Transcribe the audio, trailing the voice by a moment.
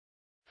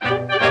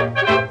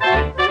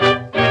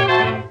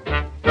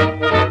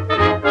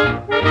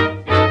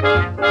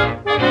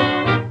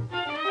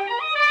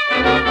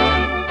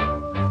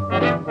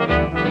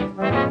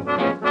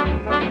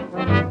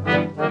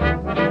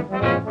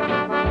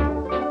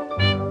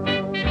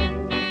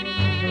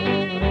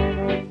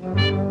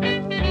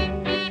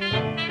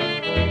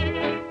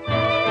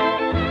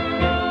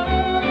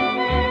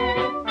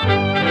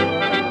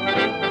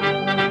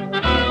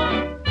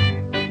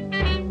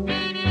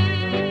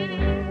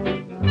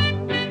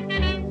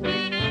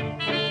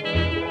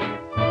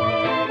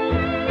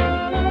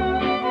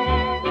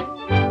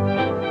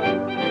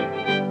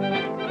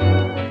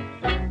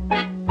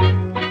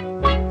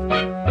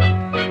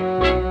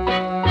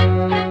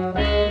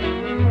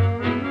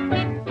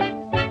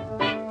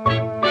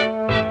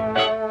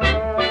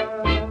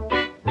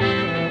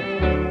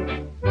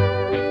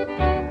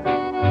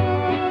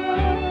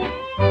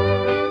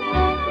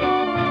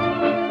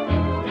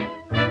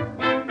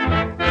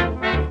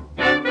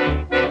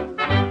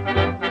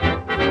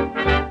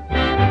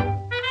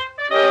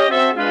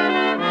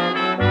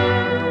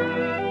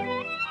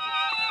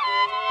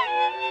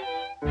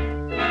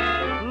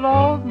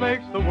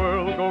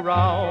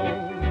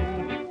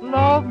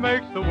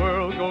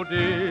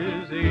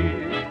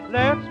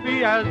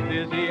be as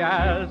busy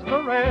as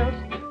the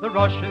rest. The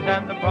Russians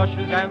and the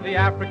Prussians and the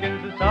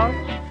Africans and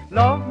such.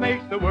 Love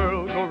makes the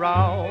world go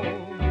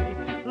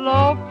round.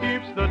 Love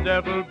keeps the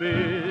devil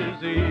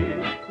busy.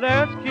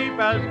 Let's keep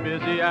as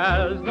busy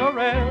as the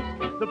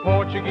rest. The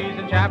Portuguese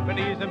and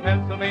Japanese and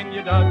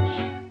Pennsylvania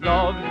Dutch.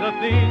 Love's the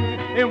thing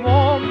in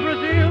warm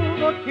Brazil,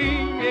 the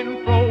king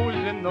in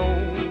frozen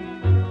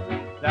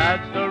Nome.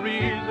 That's the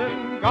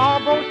reason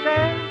Garbo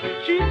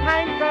says she's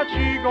hank that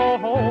she go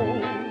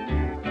home.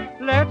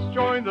 Let's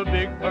join the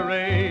big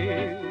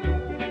parade.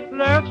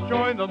 Let's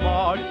join the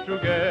march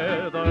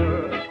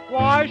together.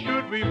 Why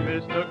should we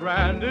miss the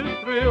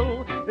grandest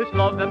thrill? It's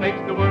love that makes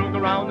the world go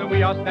round and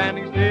we are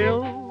standing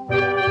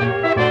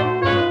still.